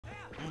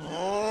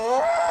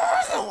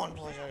The one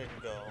place I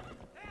didn't go.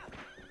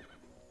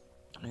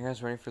 Are you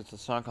guys ready for the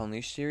Sonic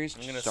Unleashed series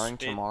I'm gonna starting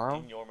spit tomorrow?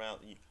 in your mouth.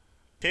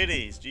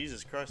 Titties!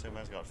 Jesus Christ, that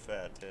man's got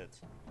fat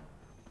tits.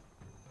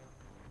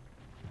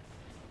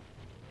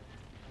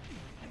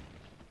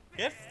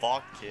 Get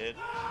fucked, kid.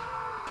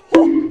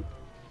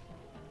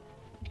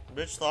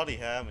 Bitch thought he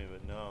had me,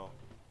 but no.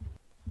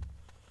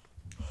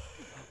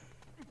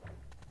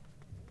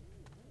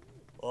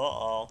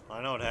 Uh-oh.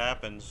 I know what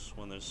happens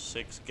when there's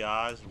 6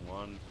 guys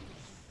and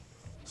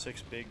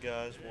 6 big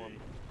guys,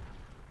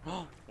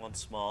 one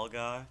small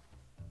guy.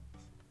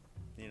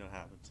 You know what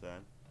happens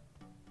then.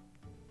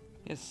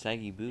 He has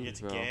saggy boobs,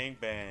 It's bro. gang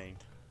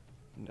banged.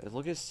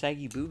 Look at his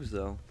saggy boobs,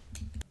 though.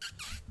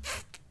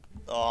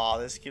 Oh,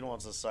 this kid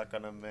wants to suck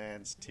on a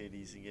man's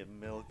titties and get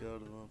milk out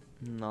of them.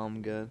 No,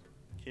 I'm good.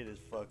 Kid is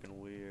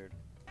fucking weird.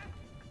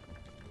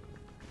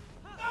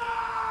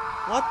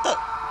 What the?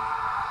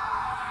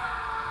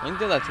 Link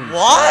did that to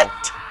himself.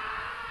 What?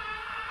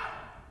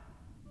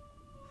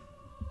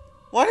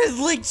 Why did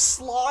Link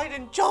slide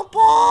and jump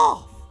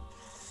off?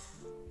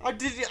 I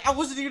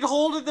wasn't even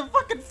holding the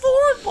fucking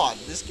forward button.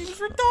 This game's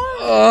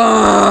retarded.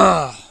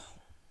 Ugh.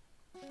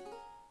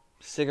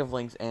 Sick of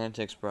Link's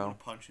antics, I'm bro. gonna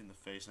punch you in the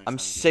face next I'm time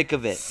sick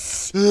of it.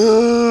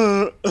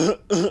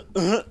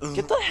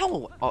 Get the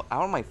hell out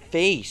of my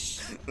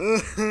face.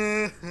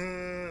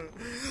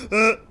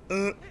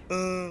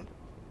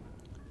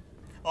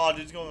 Oh,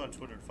 dude's going on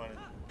Twitter to find it.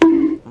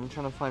 I'm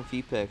trying to find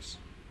feet pics.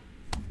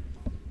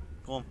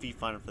 Go on feet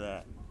finder for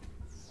that.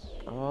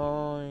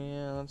 Oh,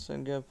 yeah, that's a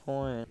good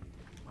point.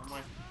 Oh my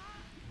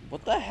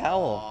What the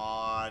hell?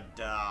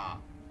 god.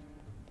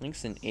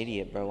 Link's an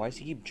idiot, bro. Why does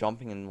he keep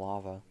jumping in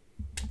lava?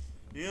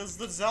 Because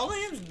the Zelda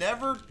games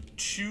never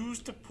choose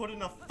to put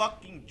in a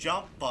fucking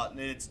jump button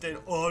and instead,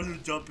 oh, you'll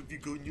jump if you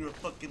go near a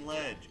fucking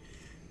ledge.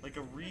 Like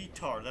a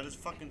retard. That is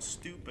fucking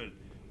stupid.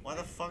 Why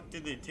the fuck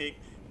did they take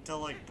until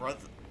like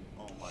breath?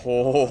 Oh my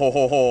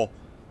god.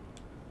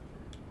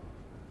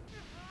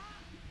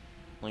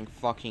 Link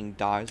fucking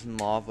dies in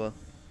lava.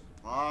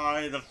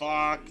 Why the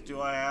fuck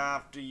do I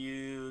have to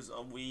use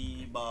a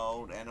Wii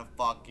mode and a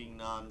fucking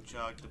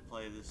nunchuck to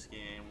play this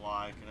game?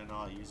 Why can I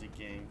not use a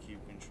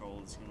GameCube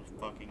controller? This game was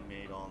fucking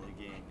made on the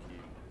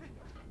GameCube.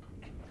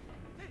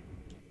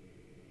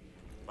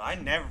 But I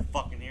never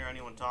fucking hear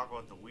anyone talk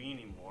about the Wii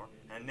anymore.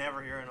 And I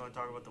never hear anyone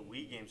talk about the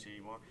Wii games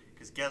anymore.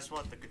 Because guess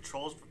what? The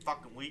controls for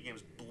fucking Wii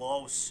games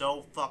blow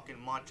so fucking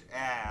much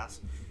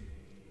ass.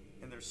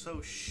 And they're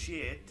so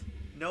shit.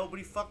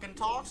 Nobody fucking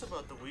talks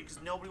about the Wii because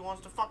nobody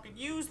wants to fucking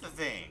use the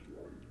thing.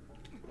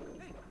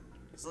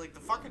 It's like the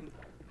fucking...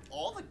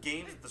 All the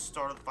games at the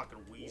start of the fucking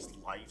Wii's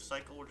life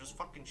cycle were just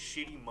fucking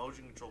shitty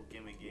motion control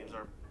gimmick games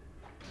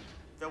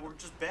that were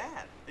just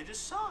bad. They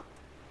just sucked.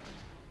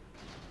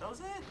 That was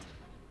it.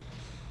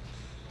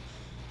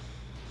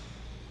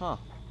 Huh.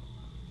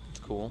 It's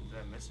cool. Did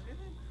I miss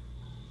anything?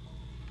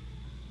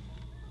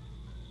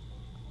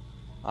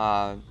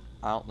 I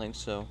don't think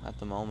so at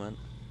the moment.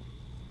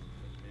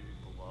 Maybe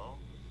below?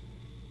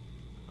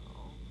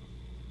 No.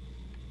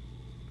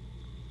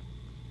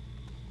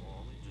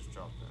 Well, let me just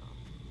drop down.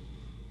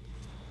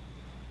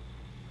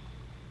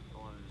 I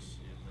wanted to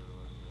see if there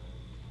was a...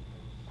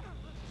 I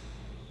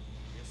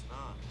guess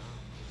not, no.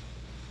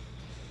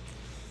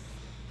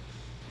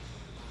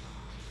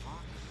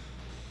 Fuck.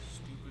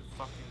 Stupid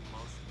fucking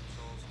motion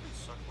controls can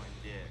suck my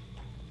dick.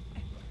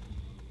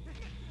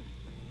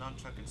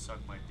 Nunchuck can suck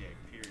my dick,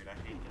 period. I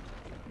hate that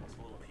nunchuck. It's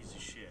a little piece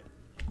of shit.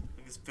 Look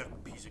at this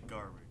fucking piece of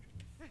garbage.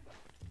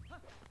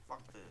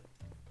 Fuck this.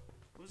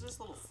 Who's this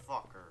little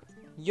fucker?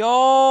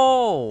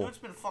 Yo! Dude's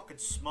been fucking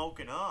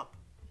smoking up.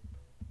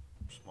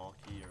 Small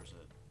key, or is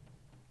it?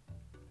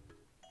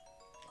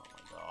 Oh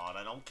my god,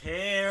 I don't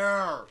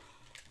care!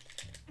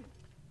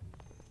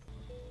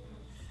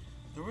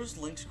 There was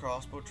Link's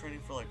crossbow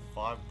training for like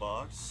 $5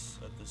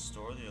 at the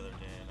store the other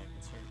day, and I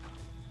considered...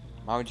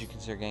 Why would you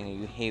consider getting it?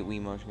 You hate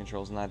Wii motion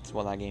controls, and that's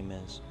what that game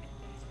is.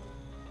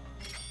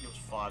 It was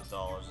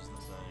 $5 is the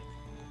thing.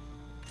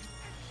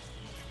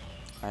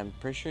 I'm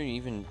pretty sure you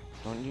even...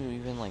 Don't you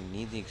even, like,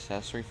 need the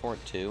accessory for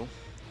it, too?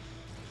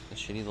 The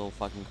shitty little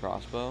fucking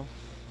crossbow?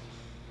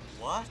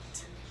 What?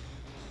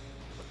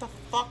 What the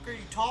fuck are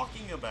you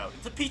talking about?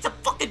 It's a piece of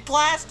fucking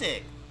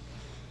plastic!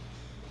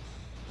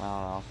 I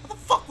don't know. How the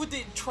fuck would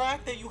they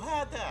track that you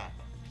had that?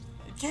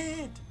 It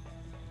can't.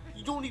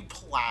 You don't need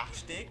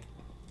plastic.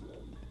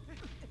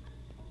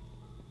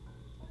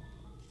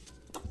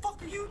 What the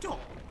fuck are you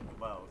talking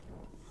about?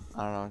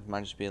 I don't know. It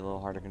might just be a little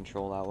hard to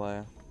control that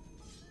way.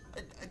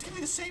 It's gonna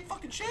be the same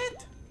fucking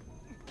shit.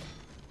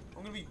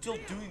 I'm gonna be still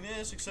doing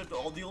this, except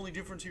the only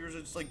difference here is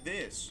it's like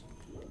this.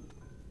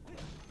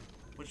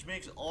 Which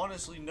makes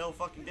honestly no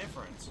fucking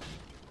difference.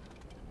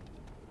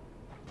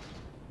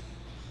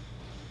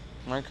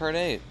 Mario Kart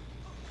 8.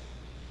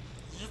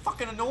 It's just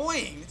fucking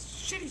annoying. It's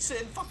shitty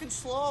sitting fucking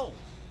slow.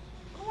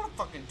 I don't wanna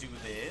fucking do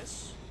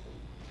this.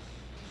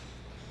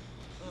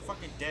 There's a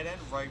fucking dead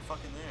end right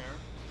fucking there.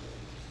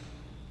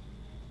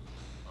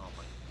 Oh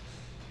my.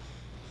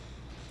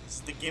 This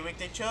is the gimmick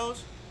they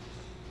chose?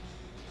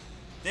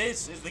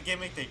 This is the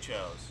gimmick they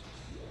chose.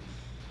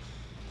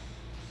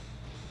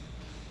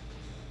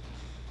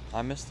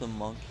 I miss the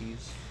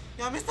monkeys.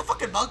 Yeah, I miss the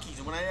fucking monkeys.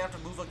 And when I have to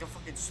move like a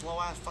fucking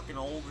slow-ass fucking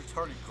old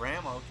retarded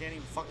grandma who can't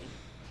even fucking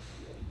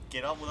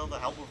get up without the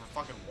help of her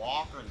fucking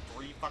walker and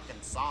 3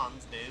 fucking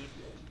sons, dude.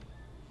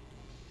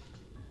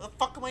 Where the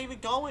fuck am I even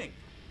going?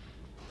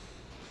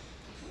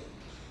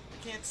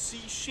 I can't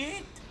see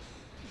shit.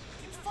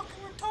 It's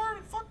fucking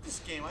retarded. Fuck this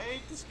game. I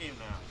hate this game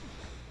now.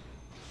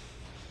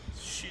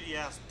 Shitty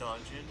ass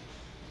dungeon.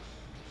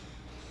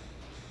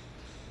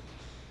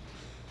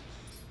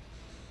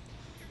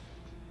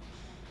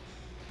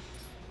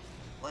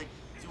 Like,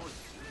 dude,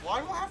 why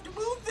do I have to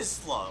move this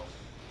slow?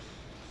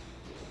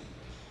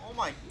 Oh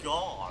my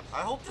god.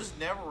 I hope this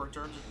never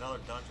returns to another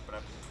dungeon, but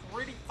I'm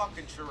pretty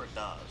fucking sure it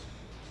does.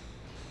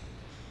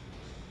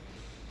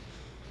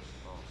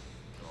 Oh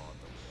god,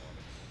 the water.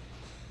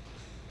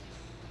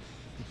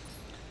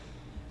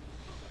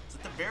 It's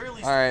at the very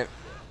least. Alright,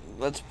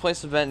 let's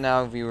place a bet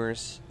now,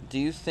 viewers. Do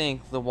you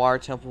think the Water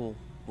Temple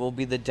will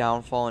be the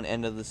downfall and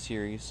end of the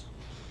series?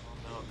 Oh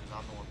no, because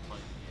I'm the one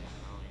playing the game.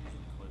 I don't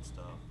usually quit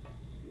stuff.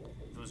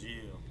 If it was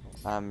you.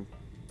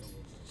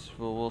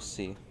 We'll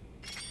see.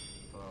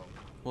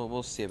 Bro.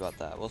 We'll see about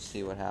that. We'll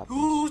see what happens.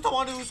 Who's the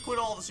one who's quit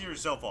all the series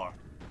so far?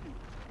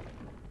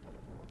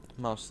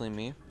 Mostly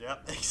me.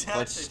 Yep,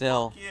 exactly. But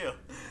still, fuck you.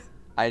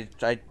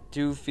 I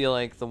do feel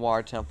like the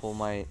Water Temple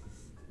might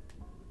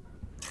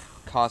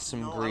cause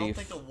some No, grief. I don't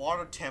think the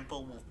Water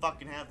Temple will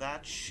fucking have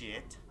that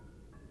shit.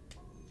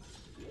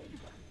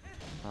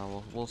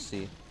 We'll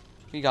see.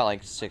 We got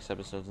like 6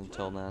 episodes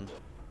until then.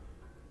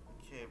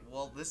 Okay,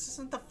 well, this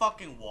isn't the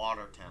fucking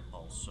Water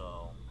Temple,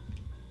 so...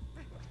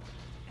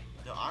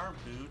 The iron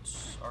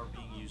boots are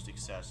being used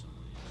excessively.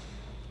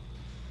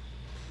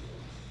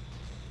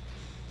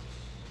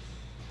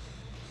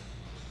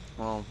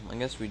 Well, I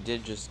guess we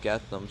did just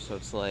get them, so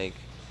it's like...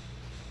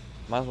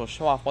 Might as well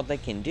show off what they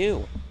can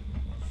do.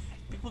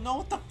 People know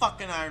what the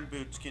fucking iron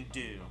boots can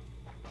do.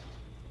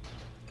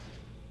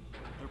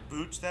 They're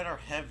boots that are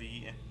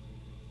heavy.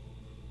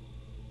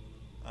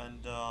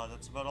 And,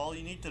 that's about all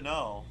you need to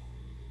know.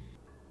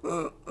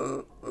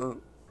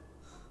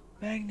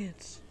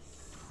 Magnets.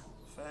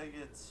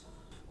 Faggots.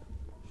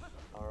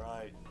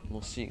 Alright.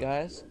 We'll see you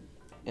guys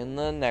in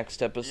the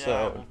next episode.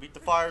 Yeah, we'll beat the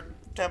Fire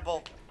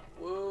Temple.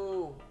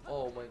 Whoa.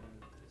 Oh, my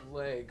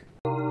leg.